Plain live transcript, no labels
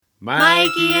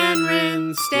Mikey and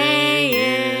Rin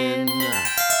stay in.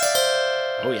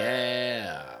 Oh,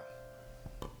 yeah.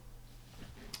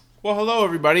 Well, hello,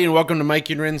 everybody, and welcome to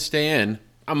Mikey and Rin Stay In.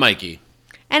 I'm Mikey.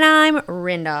 And I'm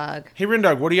Rindog. Hey,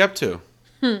 Rindog, what are you up to?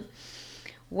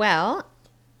 Well,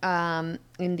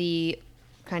 in the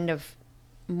kind of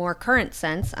more current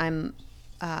sense, I'm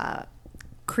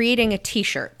creating a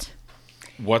T-shirt.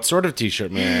 What sort of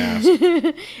T-shirt, may I ask?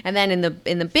 And then in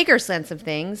the bigger sense of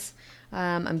things,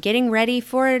 I'm getting ready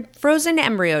for a frozen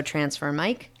embryo transfer,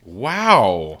 Mike.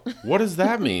 Wow. What does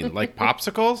that mean? Like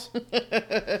popsicles?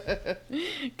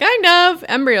 Kind of.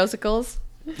 Embryosicles.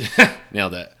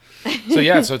 Nailed it.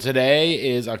 So today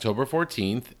is October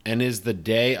 14th and is the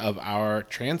day of our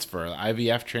transfer,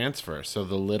 IVF transfer. So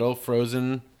the little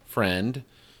frozen friend,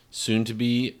 soon to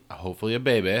be hopefully a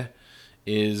baby,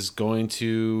 is going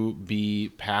to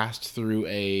be passed through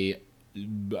a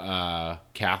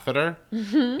catheter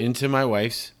into my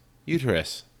wife's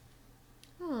uterus.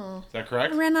 Oh. Is that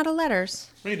correct? I ran out of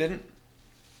letters. No, you didn't.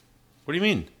 What do you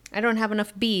mean? I don't have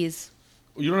enough B's.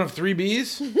 You don't have 3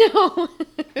 B's? No.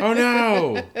 Oh,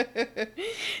 no.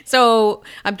 So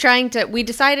we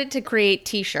decided to create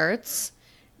T-shirts.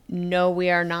 No, we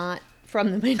are not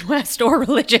from the Midwest or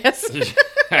religious.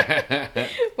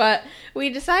 But we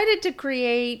decided to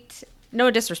create,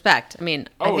 no disrespect. I mean,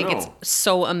 I think it's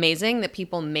so amazing that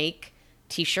people make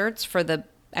T-shirts for the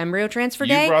embryo transfer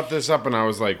day. You brought this up and I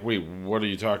was like, wait, what are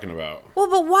you talking about? Well,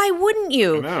 but why wouldn't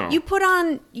you? I know. You put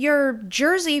on your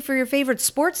jersey for your favorite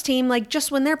sports team like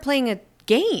just when they're playing a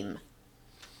game.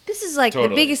 This is like the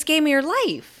biggest game of your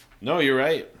life. No, you're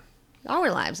right.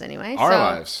 Our lives anyway. Our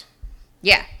lives.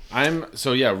 Yeah.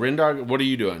 Rindog, what are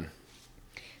you doing?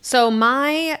 So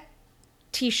my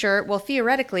T-shirt, well,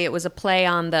 theoretically, it was a play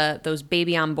on those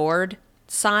baby on board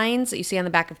signs that you see on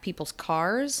the back of people's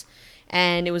cars.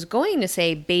 And it was going to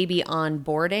say baby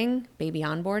onboarding. But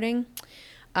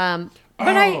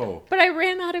I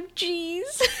ran out of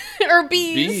G's or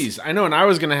B's. B's. I know, and I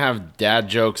was going to have dad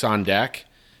jokes on deck.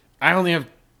 I only have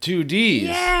 2 D's.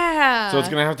 Yeah. So it's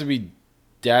going to have to be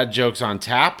dad jokes on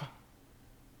tap.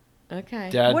 Okay.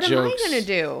 Dad what jokes. am I going to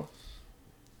do?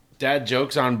 Dad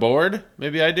jokes on board?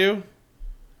 Maybe I do.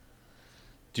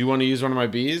 Do you want to use one of my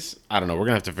B's? I don't know. We're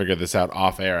going to have to figure this out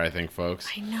off air, I think, folks.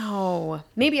 I know.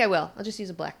 Maybe I will. I'll just use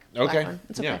a black one.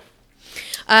 It's okay.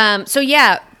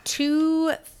 Yeah.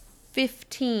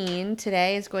 2:15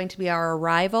 today is going to be our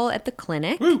arrival at the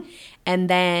clinic. Woo. And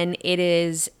then it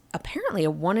is apparently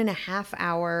a 1.5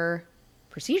 hour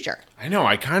procedure. I know.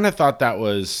 I kind of thought that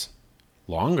was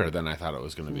longer than I thought it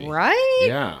was going to be. Right?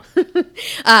 Yeah.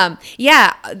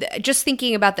 Just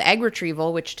thinking about the egg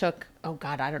retrieval, which took, 10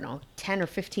 or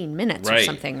 15 minutes or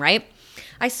something, right?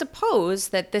 I suppose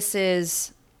that this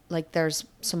is like there's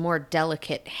some more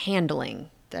delicate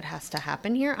handling that has to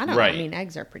happen here. I don't know. I mean,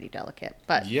 eggs are pretty delicate,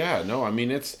 but yeah, no, I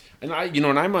mean, and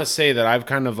I must say that I've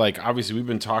kind of like, obviously we've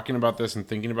been talking about this and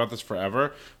thinking about this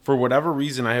forever. For whatever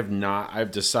reason, I've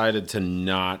decided to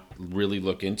not really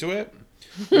look into it,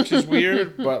 which is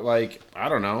weird, but like, I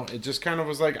don't know. It just kind of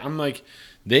was like, I'm like,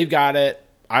 they've got it.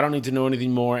 I don't need to know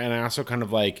anything more. And I also kind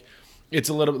of like, it's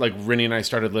a little bit like Rennie and I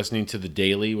started listening to The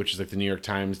Daily, which is like the New York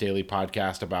Times daily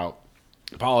podcast about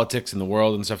politics in the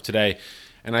world and stuff today.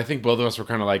 And I think both of us were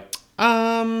kind of like,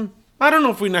 I don't know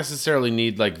if we necessarily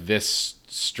need like this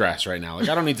stress right now. Like,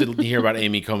 I don't need to hear about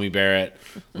Amy Coney Barrett,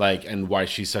 like, and why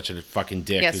she's such a fucking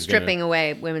dick. Yeah, stripping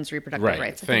away women's reproductive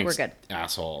rights. I think we're good.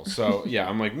 Asshole. So yeah,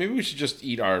 I'm like, maybe we should just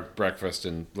eat our breakfast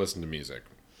and listen to music.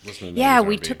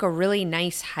 We took a really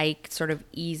nice hike, sort of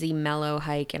easy, mellow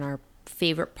hike in our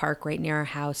favorite park right near our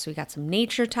house. So we got some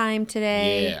nature time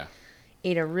today. Yeah.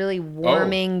 Ate a really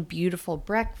warming, beautiful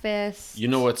breakfast. You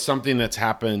know what's something that's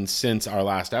happened since our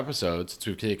last episode, since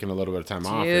we've taken a little bit of time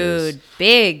off, is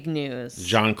big news.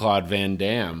 Jean-Claude Van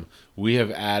Damme. We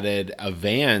have added a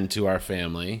van to our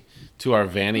family, to our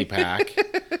vanny pack,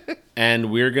 and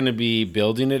we're going to be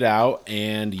building it out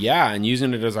and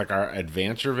using it as like our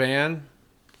adventure van.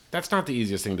 That's not the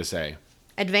easiest thing to say.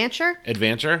 Adventure?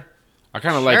 I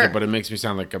kind of like it, but it makes me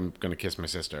sound like I'm going to kiss my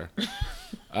sister.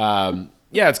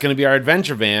 Yeah, it's going to be our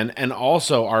adventure van and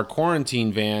also our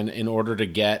quarantine van in order to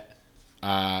get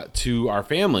to our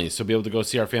families. So be able to go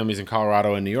see our families in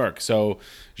Colorado and New York. So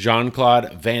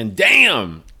Jean-Claude Van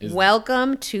Damme is...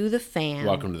 Welcome to the fam.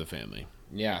 Welcome to the family.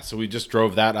 Yeah, so we just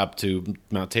drove that up to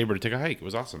Mount Tabor to take a hike. It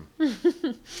was awesome.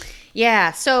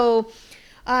 Yeah, so...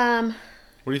 what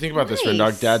do you think about this,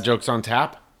 Rindog? Dad jokes on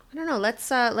tap? I don't know. Let's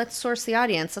source the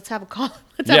audience. Let's have a call.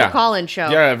 Let's have a call-in show.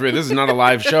 Yeah, this is not a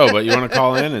live show, but you want to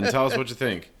call in and tell us what you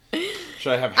think.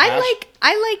 Should I have hash?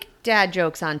 I like dad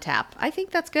jokes on tap. I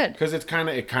think that's good. Because it kind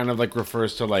of like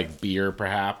refers to like beer,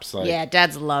 perhaps. Like, Yeah,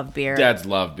 dads love beer. Dads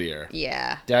love beer.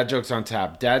 Yeah. Dad jokes on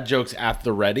tap. Dad jokes at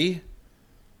the ready.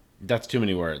 That's too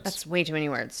many words. That's way too many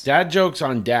words. Dad jokes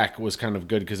on deck was kind of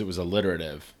good because it was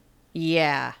alliterative.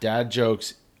 Yeah. Dad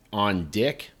jokes on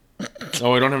dick.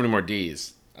 Oh, we don't have any more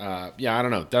D's. Yeah, I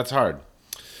don't know. That's hard.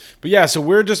 But yeah, so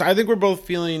I think we're both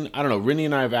feeling, I don't know, Rinny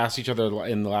and I have asked each other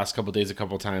in the last couple of days a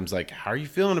couple of times, like, how are you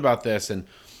feeling about this? And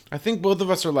I think both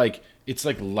of us are like, it's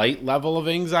like light level of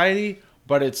anxiety,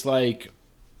 but it's like,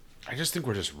 I just think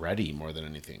we're just ready more than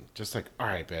anything. Just like, all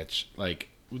right, bitch, like,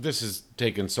 this has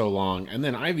taken so long. And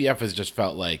then IVF has just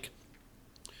felt like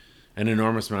an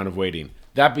enormous amount of waiting.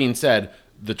 That being said,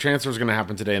 the transfer is going to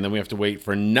happen today, and then we have to wait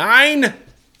for 9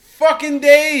 fucking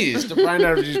days to find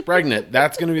out if she's pregnant.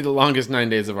 That's going to be the longest 9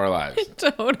 days of our lives.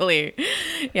 Totally.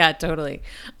 Yeah, totally.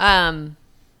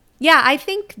 Yeah, I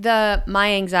think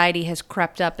my anxiety has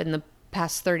crept up in the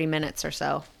past 30 minutes or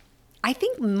so. I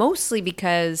think mostly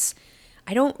because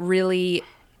I don't really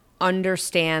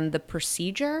understand the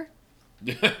procedure.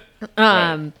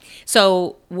 Right.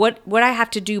 So what I have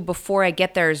to do before I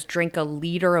get there is drink a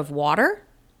liter of water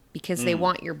because they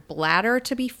want your bladder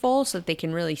to be full so that they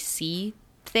can really see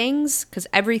things, because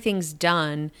everything's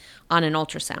done on an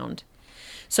ultrasound.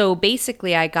 So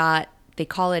basically they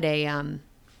call it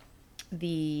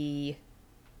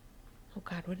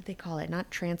what did they call it?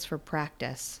 Not transfer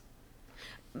practice.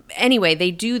 Anyway,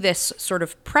 they do this sort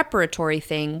of preparatory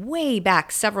thing way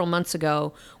back several months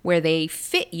ago where they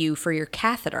fit you for your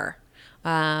catheter.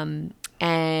 And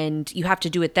you have to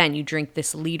do it then. You drink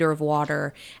this liter of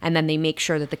water, and then they make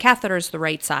sure that the catheter is the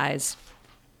right size.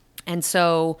 And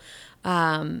so,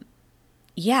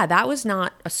 yeah, that was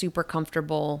not a super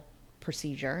comfortable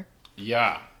procedure.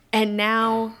 Yeah. And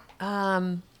now,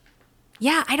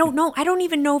 yeah, I don't know. I don't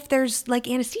even know if there's like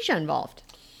anesthesia involved.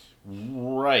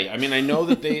 Right. I mean, I know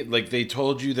that they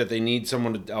told you that they need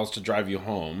someone else to drive you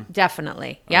home.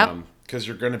 Definitely. Yep. Because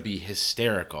you're going to be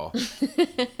hysterical.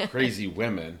 Crazy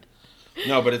women.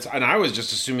 No, but and I was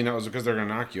just assuming that was because they're going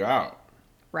to knock you out.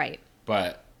 Right.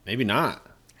 But maybe not.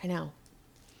 I know.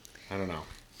 I don't know.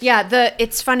 Yeah,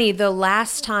 it's funny. The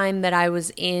last time that I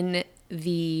was in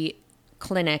the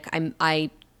clinic, I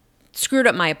screwed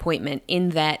up my appointment in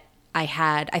that I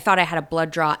thought I had a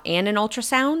blood draw and an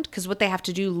ultrasound, because what they have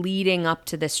to do leading up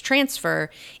to this transfer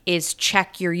is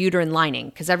check your uterine lining,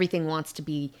 because everything wants to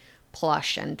be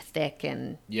plush and thick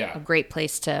and a great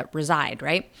place to reside,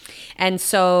 right? And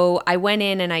so I went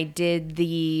in and I did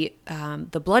the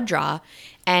blood draw,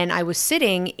 and I was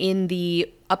sitting in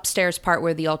the upstairs part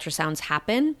where the ultrasounds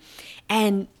happen,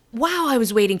 and wow, I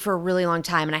was waiting for a really long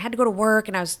time, and I had to go to work,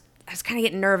 and I was kind of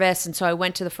getting nervous, and so I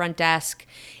went to the front desk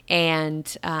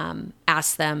and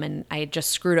asked them, and I had just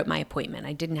screwed up my appointment.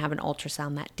 I didn't have an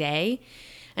ultrasound that day,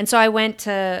 and so I went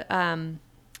to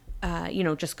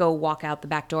just go walk out the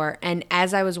back door. And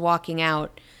as I was walking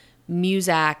out,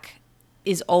 Muzak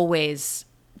is always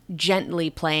gently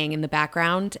playing in the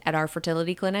background at our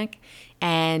fertility clinic.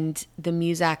 And the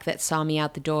Muzak that saw me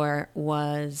out the door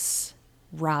was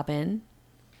Robin.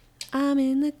 I'm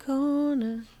in the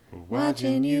corner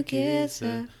watching you kiss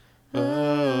her.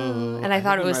 Oh. And I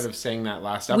thought it was. We might have sang that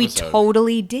last episode. We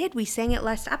totally did. We sang it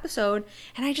last episode.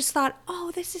 And I just thought,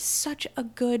 oh, this is such a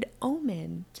good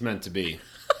omen. It's meant to be.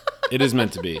 It is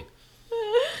meant to be.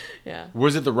 Yeah.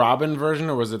 Was it the Robin version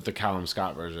or was it the Callum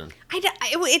Scott version?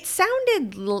 It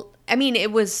sounded. I mean,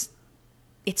 it's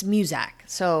Muzak,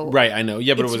 so right. I know.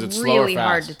 Yeah, but was it slow really or fast?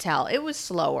 hard to tell. It was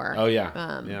slower. Oh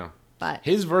yeah, yeah. But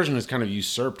his version has kind of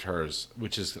usurped hers,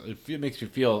 which makes me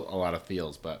feel a lot of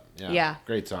feels. But yeah.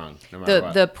 Great song. No matter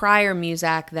what. The prior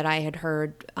Muzak that I had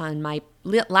heard on my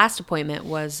last appointment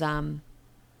was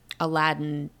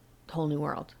Aladdin, Whole New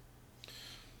World.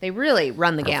 They really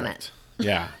run the gamut.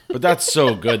 Yeah, but that's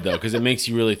so good though, because it makes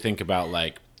you really think about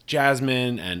like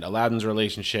Jasmine and Aladdin's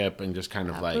relationship, and just kind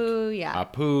of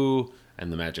Apu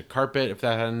and the magic carpet, if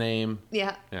that had a name.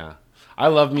 Yeah. Yeah, I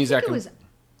love Muzak. It was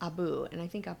Abu, and I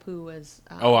think Apu was.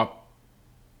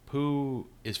 Apu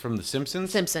is from The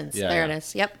Simpsons. Simpsons. Yeah, there it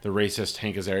is. Yep. The racist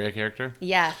Hank Azaria character.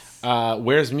 Yes.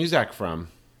 Where's Muzak from?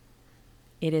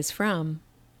 It is from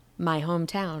my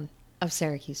hometown of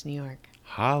Syracuse, New York.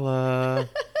 Holla.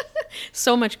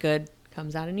 So much good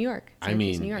comes out of New York.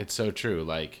 Syracuse, New York. It's so true.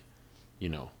 Like,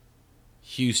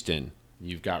 Houston,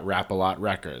 you've got Rap-A-Lot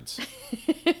Records.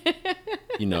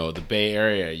 The Bay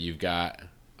Area, you've got,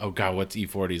 oh God, what's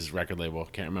E40's record label?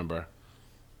 Can't remember.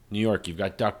 New York, you've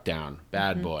got Duck Down,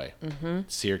 Bad Boy. Mm-hmm.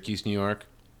 Syracuse, New York,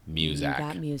 Muzak. You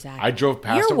got Muzak. I drove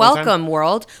past You're it one welcome, time.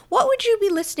 World. What would you be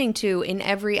listening to in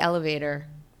every elevator?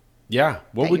 Yeah.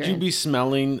 What that would you're you in. be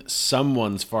smelling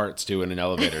someone's farts to in an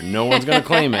elevator? No one's going to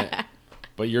claim it,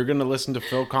 but you're going to listen to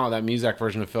Phil Collins, that Muzak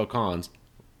version of Phil Collins.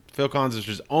 Phil Collins is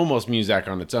just almost Muzak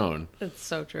on its own. That's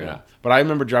so true. Yeah. But I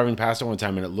remember driving past it one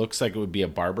time, and it looks like it would be a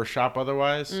barber shop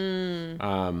otherwise.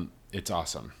 It's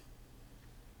awesome.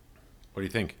 What do you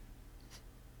think?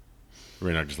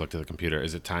 Rena just looked at the computer.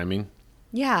 Is it timing?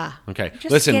 Yeah. Okay.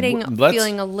 Just Listen, let's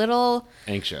feeling a little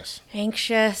anxious.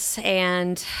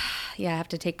 and yeah, I have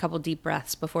to take a couple deep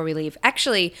breaths before we leave.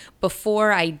 Actually,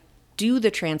 before I do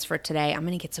the transfer today, I'm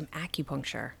going to get some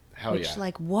acupuncture. Hell which, yeah.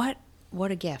 like, what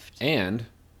a gift. And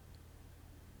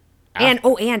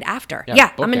after. Yeah,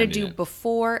 Yeah, I'm going to bookending do it.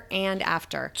 before and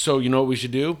after. So you know what we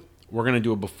should do? We're going to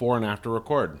do a before and after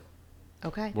record.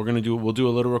 Okay. We'll do a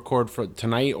little record for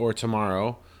tonight or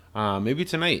tomorrow. Maybe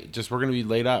tonight. We're going to be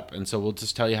laid up. And so we'll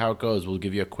just tell you how it goes. We'll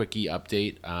give you a quickie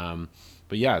update.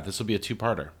 But yeah, this will be a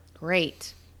 2-parter.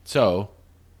 Great. So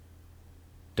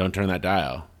don't turn that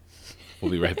dial.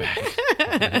 We'll be right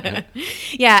back.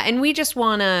 Yeah, and we just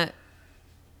want to,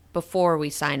 before we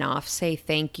sign off, say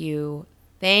thank you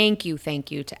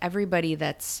to everybody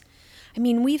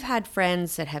we've had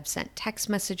friends that have sent text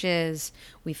messages.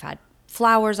 We've had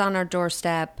flowers on our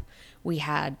doorstep. We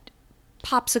had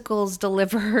popsicles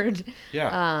delivered.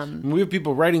 Yeah. We have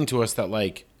people writing to us that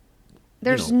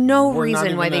There's no we're not reason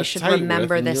even why they that should tight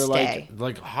remember with, and this you're day.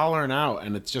 Like hollering out,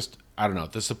 and it's just, I don't know.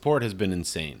 The support has been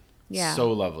insane. Yeah.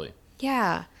 So lovely.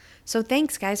 Yeah. So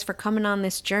thanks, guys, for coming on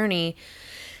this journey,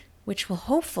 which will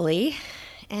hopefully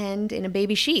end in a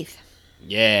baby sheath.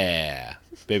 Yeah.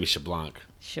 Baby Shablanc.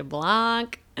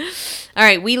 Shablanc. All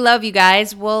right, we love you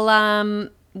guys.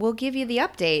 We'll give you the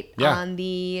update on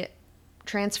the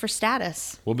transfer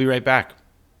status. We'll be right back.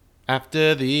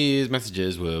 After these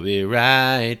messages, we'll be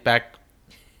right back.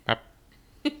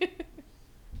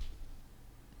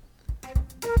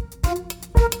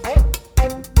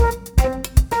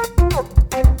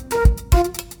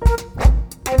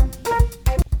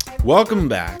 Welcome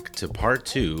back to part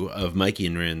 2 of Mikey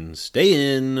and Rin's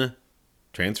Stay In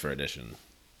Transfer Edition.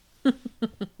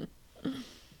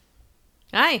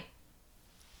 Hi.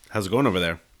 How's it going over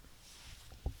there?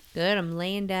 Good. I'm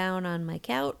laying down on my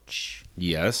couch,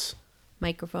 Yes.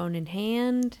 microphone in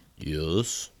hand,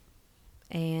 Yes.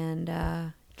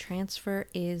 and transfer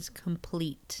is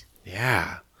complete.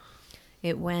 Yeah.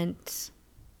 It went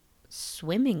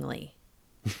swimmingly.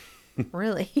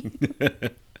 Really.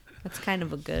 That's kind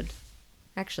of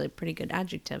actually a pretty good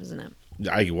adjective, isn't it?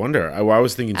 I wonder. I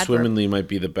was thinking Adverb. swimmingly might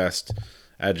be the best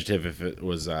adjective if it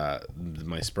was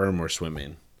my sperm were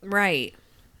swimming. Right.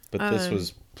 But this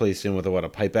was placed in with a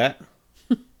pipette?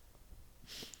 Is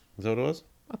that what it was?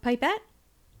 A pipette?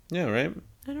 Yeah, right?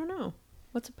 I don't know.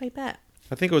 What's a pipette?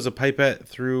 I think it was a pipette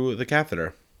through the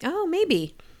catheter. Oh,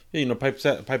 maybe. Yeah,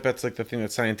 pipette's like the thing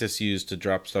that scientists use to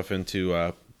drop stuff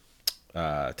into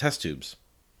test tubes.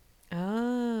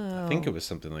 Oh. I think it was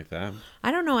something like that.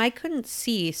 I don't know. I couldn't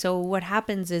see. So what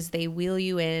happens is they wheel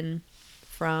you in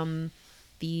from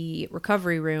the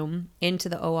recovery room into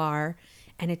the OR,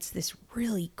 and it's this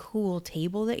really cool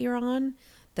table that you're on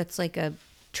that's like a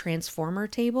transformer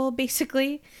table,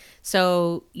 basically.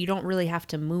 So you don't really have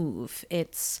to move.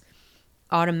 It's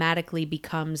automatically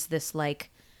becomes this like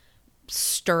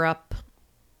stirrup,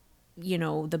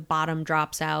 the bottom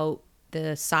drops out,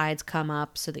 the sides come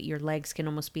up so that your legs can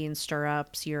almost be in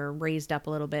stirrups. You're raised up a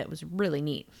little bit. It was really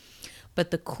neat.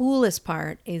 But the coolest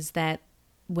part is that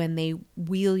when they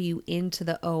wheel you into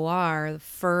the OR, the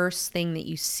first thing that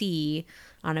you see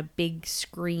on a big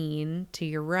screen to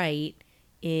your right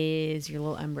is your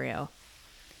little embryo.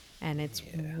 And it's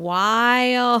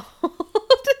wild.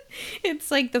 It's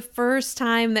like the first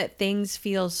time that things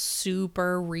feel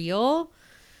super real,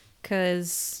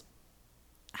 because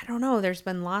I don't know, there's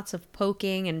been lots of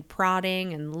poking and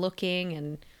prodding and looking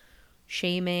and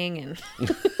shaming and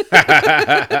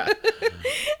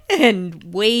and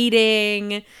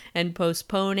waiting and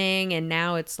postponing, and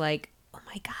now it's like, oh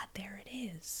my God, there it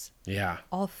is. Yeah.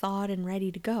 All thawed and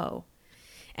ready to go.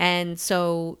 And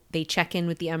so they check in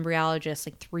with the embryologist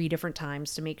like 3 different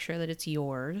times to make sure that it's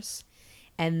yours.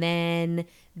 And then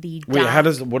Wait,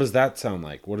 what does that sound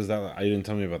like? What is that? You didn't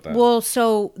tell me about that. Well,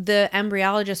 so the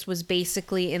embryologist was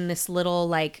basically in this little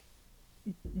like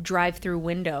drive-through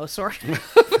window sort of.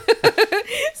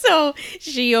 So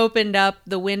she opened up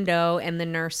the window and the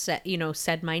nurse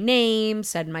said my name,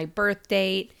 said my birth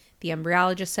date. The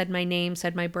embryologist said my name,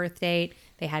 said my birth date.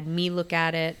 They had me look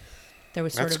at it. There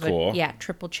was sort That's of cool. a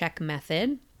triple check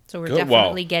method. So we're Good.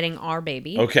 definitely getting our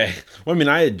baby. Okay. Well, I mean,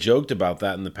 I had joked about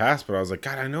that in the past, but I was like,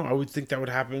 God, I would think that would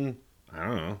happen. I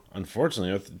don't know.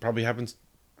 Unfortunately, it probably happens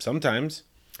sometimes.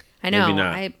 I know. Maybe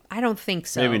not. I don't think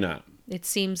so. Maybe not. It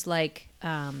seems like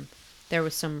there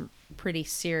was some pretty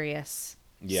serious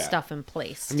stuff in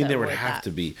place. I mean, there would have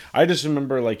to be. I just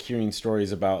remember like hearing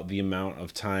stories about the amount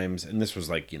of times, and this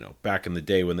was like, back in the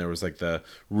day when there was like the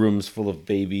rooms full of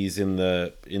babies in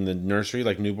the nursery,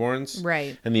 like newborns.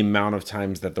 Right. And the amount of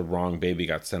times that the wrong baby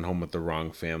got sent home with the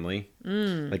wrong family.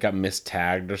 Like got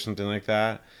mistagged or something like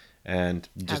that. And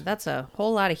just, that's a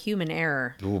whole lot of human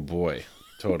error. oh boy,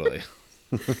 totally.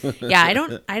 Yeah,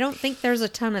 I don't think there's a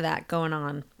ton of that going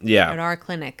on. Yeah. At our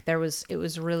clinic, it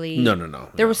was really No.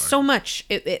 There was so much.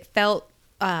 It felt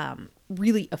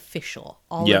really official.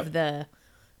 All of the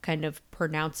kind of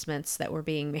pronouncements that were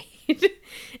being made,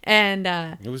 and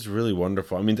it was really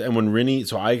wonderful. I mean, and when Rinny,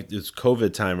 it's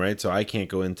COVID time, right? So I can't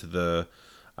go into the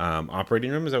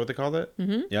operating room. Is that what they called it?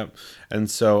 Mm-hmm. Yep.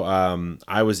 And so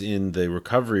I was in the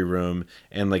recovery room,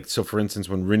 and so for instance,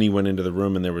 when Rinny went into the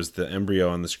room and there was the embryo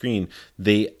on the screen,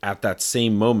 they at that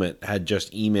same moment had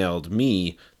just emailed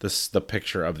me the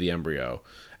picture of the embryo.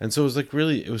 And so it was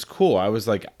it was cool. I was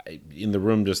in the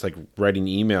room just writing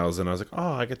emails, and I was like,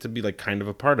 oh, I get to be kind of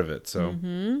a part of it. So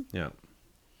yeah.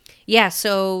 Yeah,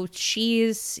 so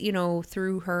she's,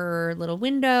 through her little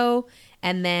window,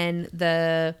 and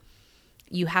then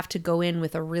you have to go in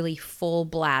with a really full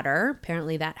bladder.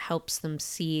 Apparently that helps them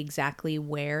see exactly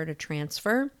where to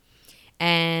transfer.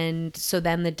 And so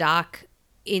then the doc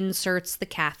inserts the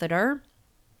catheter,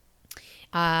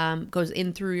 goes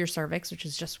in through your cervix, which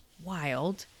is just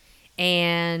wild.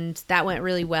 And that went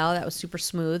really well. That was super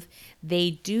smooth.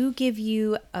 They do give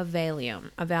you a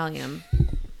Valium. Valium.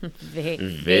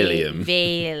 Valium.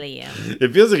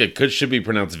 It feels like it should be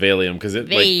pronounced Valium because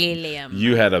Valium.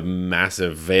 You had a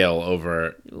massive veil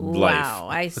over life. Wow,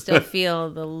 I still feel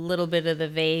the little bit of the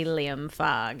Valium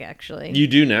fog, actually. You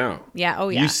do now. Yeah. Oh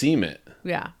yeah. You seem it.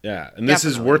 Yeah. Yeah, and this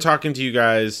is we're talking to you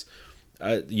guys,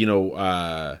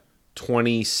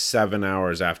 27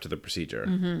 hours after the procedure.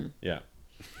 Mm-hmm. Yeah.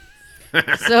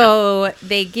 So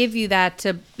they give you that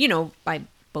to by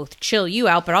both chill you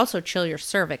out, but also chill your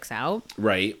cervix out.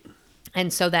 Right.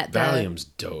 And so that Valium's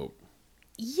dope.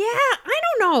 Yeah, I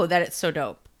don't know that it's so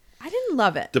dope. I didn't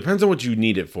love it. Depends on what you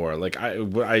need it for.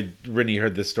 I already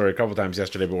heard this story a couple times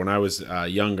yesterday, but when I was a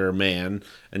younger man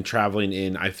and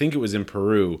traveling I think it was in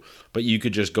Peru, but you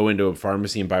could just go into a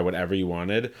pharmacy and buy whatever you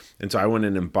wanted. And so I went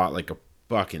in and bought a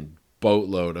fucking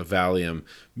boatload of Valium,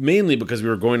 mainly because we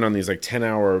were going on these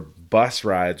 10-hour bus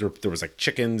rides where there was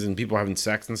chickens and people having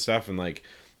sex and stuff, and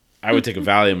I would take a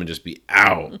Valium and just be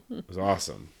out. It was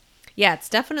awesome. Yeah, it's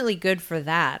definitely good for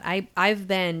that. I've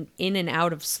been in and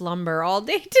out of slumber all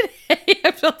day today.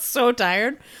 I felt so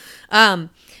tired.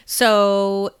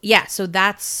 So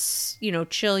that's,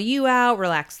 chill you out,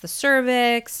 relax the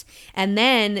cervix. And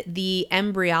then the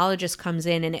embryologist comes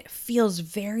in and it feels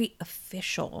very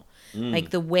official.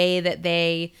 The way that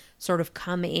they sort of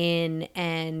come in,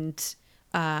 and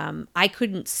I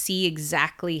couldn't see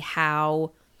exactly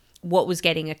what was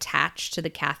getting attached to the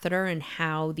catheter and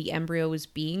how the embryo was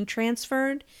being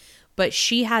transferred. But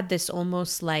she had this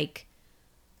almost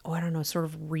sort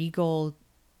of regal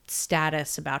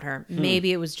status about her.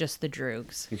 Maybe it was just the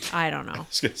droogs. I don't know. I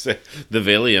was going to say, the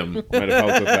Valium might have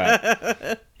helped with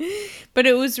that. But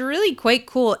it was really quite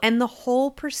cool. And the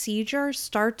whole procedure,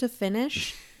 start to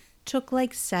finish, took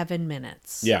 7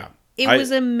 minutes. Yeah. It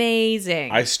was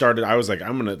amazing. I was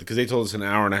because they told us an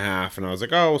hour and a half, and I was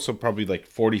like, oh, so probably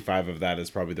 45 of that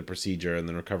is probably the procedure and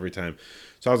then recovery time.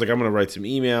 So I was like, I'm going to write some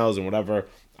emails and whatever.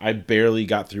 I barely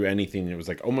got through anything. It was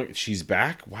like, oh my, she's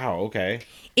back? Wow, okay.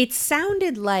 It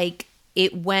sounded like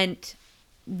it went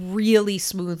really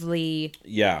smoothly.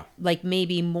 Yeah.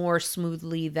 Maybe more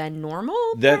smoothly than normal,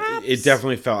 perhaps? It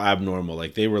definitely felt abnormal.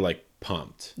 They were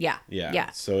pumped. Yeah.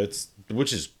 Yeah. So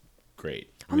which is great.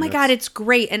 Oh my God, it's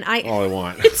great. And all I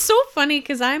want. It's so funny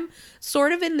because I'm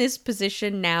sort of in this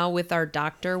position now with our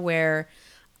doctor where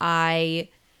I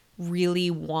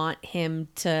really want him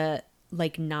to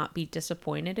not be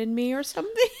disappointed in me or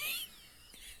something.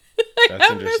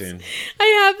 That's interesting. I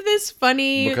have this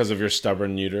funny because of your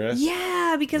stubborn uterus.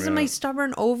 Yeah, because of my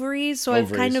stubborn ovaries. So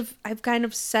I've kind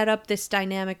of set up this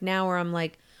dynamic now where I'm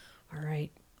like, all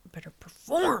right, better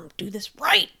perform, do this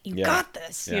right, you got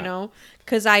this,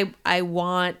 because I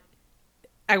want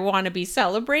to be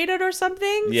celebrated or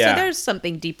something. So there's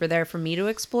something deeper there for me to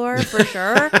explore for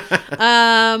sure. But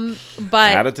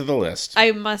add it to the list.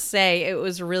 I must say it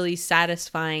was really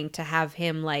satisfying to have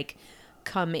him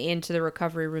come into the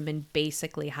recovery room and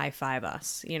basically high five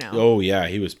us, Oh yeah,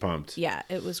 he was pumped. Yeah,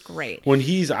 it was great. When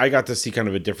I got to see kind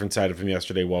of a different side of him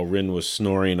yesterday while Rin was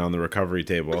snoring on the recovery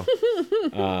table.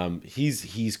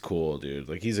 He's cool,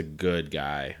 dude. He's a good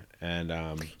guy. And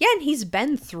Yeah, and he's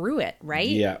been through it, right?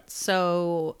 Yeah.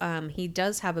 So he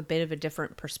does have a bit of a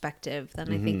different perspective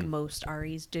than I think most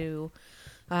REs do.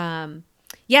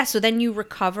 Yeah, so then you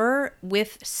recover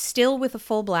still with a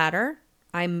full bladder.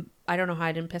 I don't know how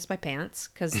I didn't piss my pants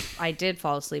because I did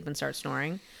fall asleep and start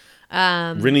snoring.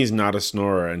 Rinny's not a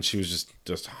snorer, and she was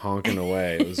just honking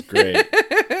away. It was great.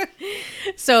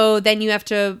 So then you have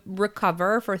to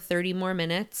recover for 30 more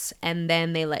minutes, and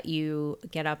then they let you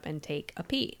get up and take a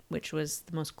pee, which was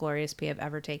the most glorious pee I've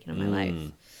ever taken in my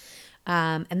life.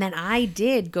 And then I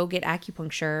did go get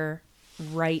acupuncture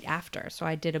right after. So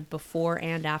I did a before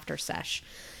and after sesh.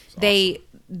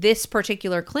 This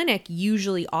particular clinic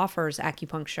usually offers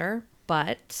acupuncture,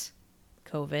 but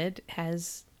COVID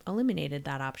has eliminated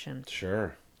that option.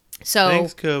 Sure. So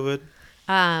Thanks, COVID.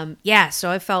 yeah, so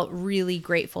I felt really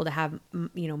grateful to have,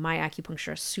 my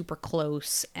acupuncturist super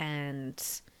close, and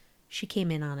she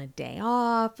came in on a day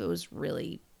off. It was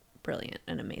really brilliant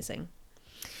and amazing.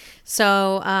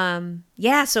 So,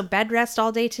 so bed rest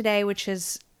all day today, which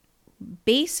has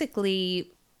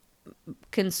basically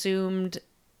consumed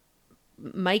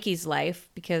Mikey's life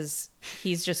because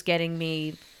he's just getting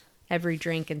me every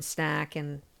drink and snack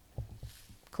and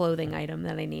clothing item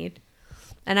that I need.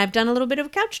 And I've done a little bit of a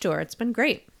couch tour. It's been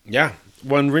great. Yeah.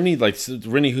 When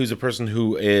Rinny, who's a person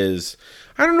who is,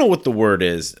 I don't know what the word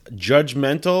is,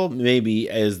 judgmental, maybe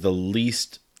is the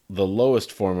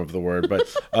lowest form of the word,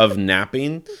 but of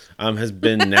napping, has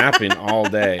been napping all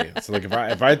day. So like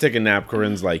if I take a nap,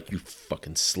 Corinne's like, you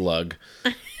fucking slug.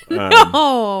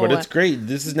 No. But it's great.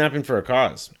 This is napping for a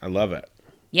cause. I love it.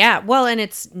 Yeah. Well, and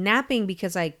it's napping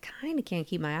because I kind of can't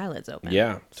keep my eyelids open.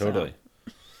 Yeah, totally.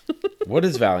 So. What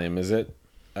is Valium? Is it?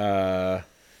 I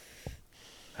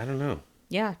don't know.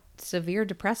 Yeah, severe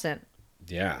depressant.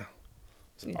 Yeah,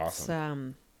 it's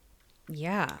awesome.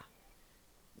 Yeah.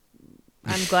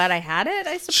 I'm glad I had it,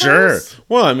 I suppose. Sure.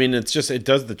 Well, I mean, it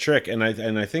does the trick, and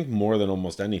I think more than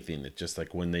almost anything, it's just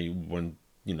like when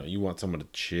you want someone to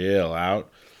chill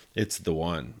out, it's the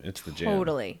one. It's the jam.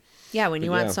 Totally. Yeah, when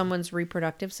you want someone's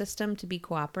reproductive system to be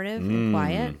cooperative and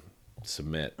quiet.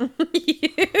 Submit.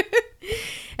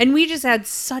 And we just had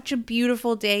such a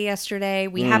beautiful day yesterday.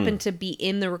 We happened to be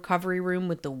in the recovery room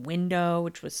with the window,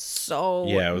 which was so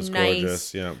nice. Yeah, it was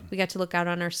gorgeous. Yeah. We got to look out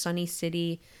on our sunny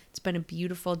city. It's been a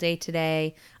beautiful day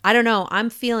today. I don't know.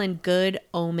 I'm feeling good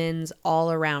omens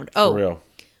all around. For real.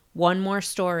 One more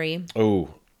story. Oh,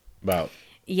 about.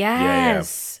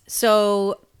 Yes. Yeah.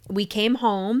 So we came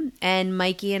home and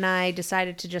Mikey and I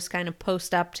decided to just kind of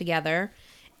post up together.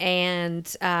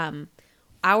 And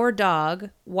our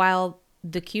dog, while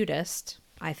the cutest,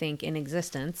 I think, in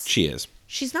existence. She is.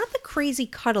 She's not the crazy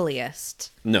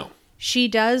cuddliest. No. She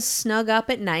does snug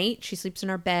up at night. She sleeps in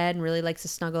our bed and really likes to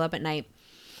snuggle up at night.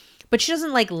 But she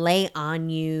doesn't like lay on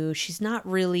you. She's not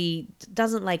really,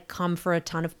 doesn't like come for a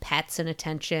ton of pets and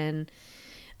attention.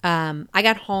 I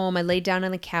got home. I laid down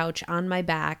on the couch on my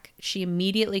back. She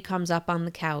immediately comes up on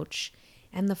the couch.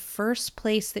 And the first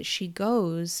place that she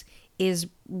goes is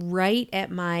right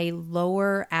at my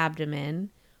lower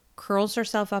abdomen, curls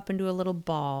herself up into a little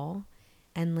ball,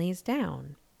 and lays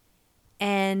down.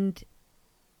 And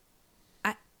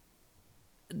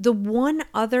the one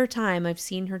other time I've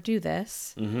seen her do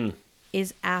this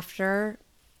is after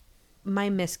my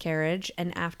miscarriage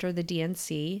and after the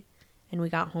DNC, and we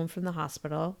got home from the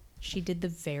hospital. She did the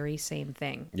very same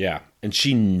thing. Yeah, and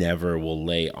she never will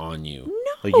lay on you.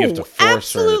 No, like you have to force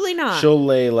absolutely her. Not. She'll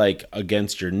lay like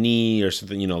against your knee or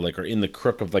something, like or in the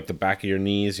crook of like the back of your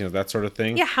knees, that sort of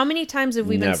thing. Yeah, how many times have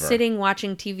we Never. been sitting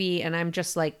watching TV and I'm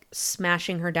just like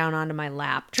smashing her down onto my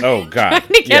lap? Oh God,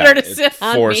 trying to get her to sit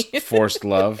on me. Forced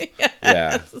love. Yes.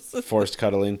 Yeah, forced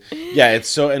cuddling. Yeah,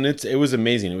 it was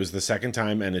amazing. It was the second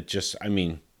time, and it just,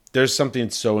 there's something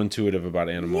so intuitive about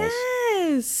animals. Yes.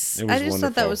 I just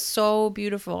thought that was so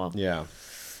beautiful. Yeah.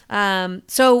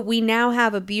 So we now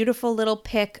have a beautiful little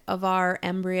pic of our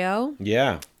embryo.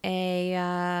 Yeah.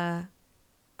 I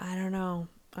don't know,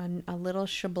 a little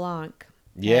Chablanc.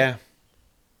 Yeah.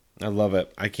 I love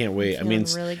it. I can't wait.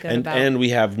 Really good and we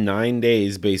have 9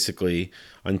 days basically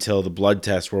until the blood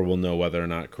test where we'll know whether or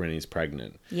not Corinne's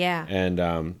pregnant. Yeah.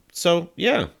 And so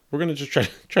yeah, we're gonna just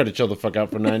try to chill the fuck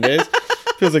out for 9 days.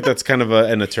 Feels like that's kind of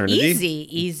an eternity.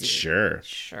 Easy. Sure.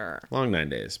 Long 9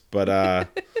 days, but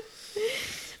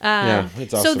yeah,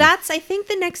 it's awesome. So that's, I think,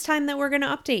 the next time that we're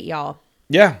gonna update y'all.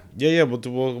 Yeah.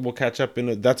 We'll catch up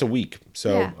that's a week.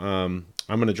 So yeah. I'm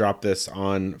gonna drop this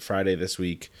on Friday this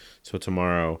week. So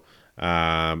tomorrow,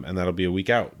 and that'll be a week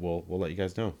out. We'll let you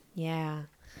guys know. Yeah.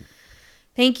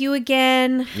 Thank you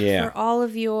again for all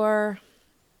of your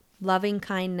loving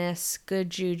kindness, good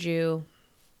juju.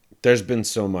 There's been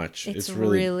so much. It's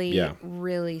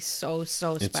really so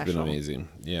special. It's been amazing.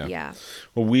 Yeah. Yeah.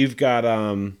 Well, we've got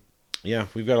a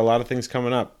lot of things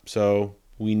coming up. So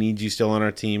we need you still on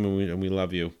our team, and we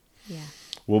love you. Yeah.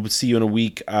 We'll see you in a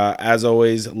week. As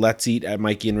always, let's eat at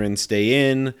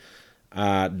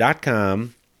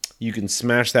MikeyandRinStayIn.com. You can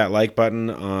smash that like button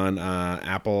on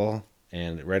Apple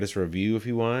and write us a review if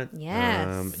you want.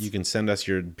 Yes. You can send us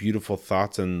your beautiful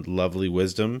thoughts and lovely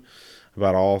wisdom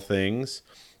about all things.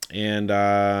 And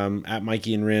at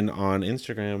Mikey and Rin on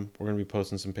Instagram, we're going to be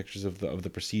posting some pictures of the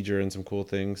procedure and some cool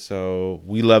things. So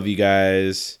we love you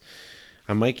guys.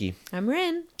 I'm Mikey. I'm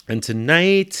Rin. And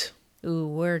tonight... Ooh,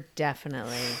 we're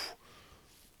definitely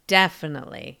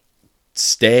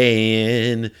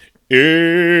staying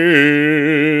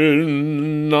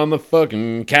in on the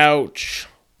fucking couch.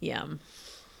 Yum.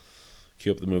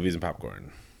 Cue up the movies and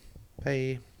popcorn.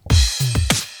 Bye.